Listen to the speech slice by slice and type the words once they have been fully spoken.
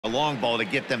long ball to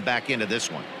get them back into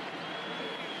this one.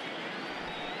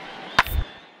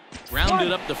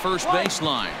 Grounded up the first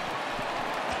baseline.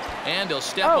 And he'll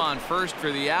step on first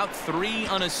for the out. 3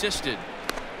 unassisted.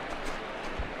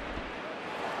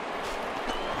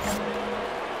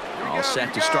 All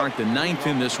set to start the 9th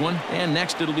in this one. And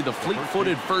next it'll be the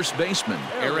fleet-footed first baseman,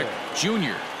 Eric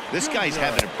Jr. This guy's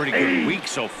having a pretty good week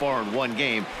so far in one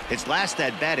game. His last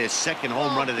at-bat is second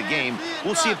home run of the game.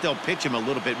 We'll see if they'll pitch him a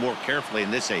little bit more carefully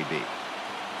in this AB.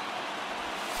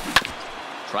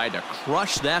 Tried to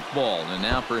crush that ball and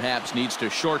now perhaps needs to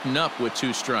shorten up with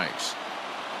 2 strikes.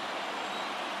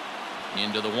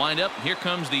 Into the windup. Here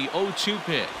comes the 0-2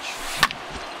 pitch.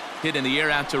 Hit in the air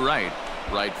out to right.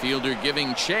 Right fielder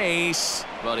giving chase,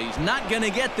 but he's not going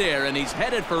to get there, and he's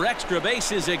headed for extra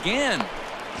bases again.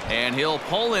 And he'll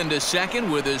pull into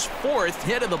second with his 4th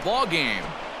hit of the ball game.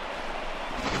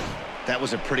 That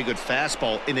was a pretty good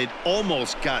fastball, and it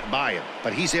almost got by him,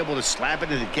 but he's able to slap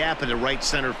it in the gap in the right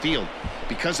center field.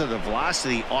 Because of the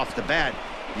velocity off the bat,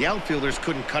 the outfielders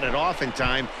couldn't cut it off in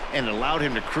time and allowed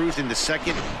him to cruise into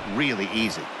second really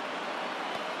easy.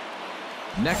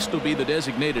 Next will be the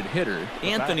designated hitter,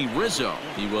 Anthony Rizzo.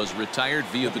 He was retired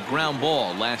via the ground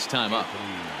ball last time up.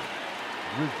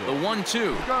 The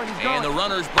 1-2, and the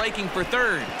runner's breaking for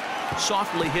third.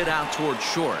 Softly hit out towards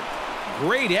short.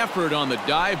 Great effort on the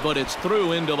dive, but it's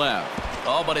through into left.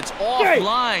 Oh, but it's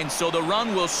offline, so the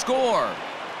run will score.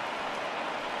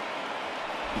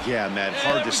 Yeah, Matt,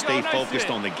 hard to stay focused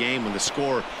on the game when the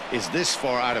score is this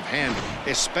far out of hand,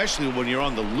 especially when you're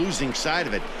on the losing side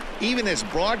of it. Even as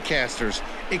broadcasters,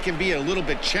 it can be a little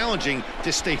bit challenging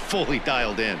to stay fully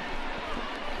dialed in.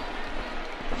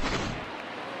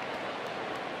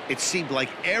 It seemed like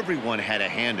everyone had a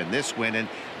hand in this win, and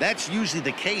that's usually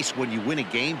the case when you win a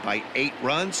game by 8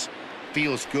 runs.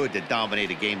 Feels good to dominate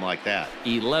a game like that.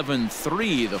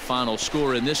 11-3 the final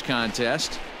score in this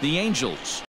contest. The Angels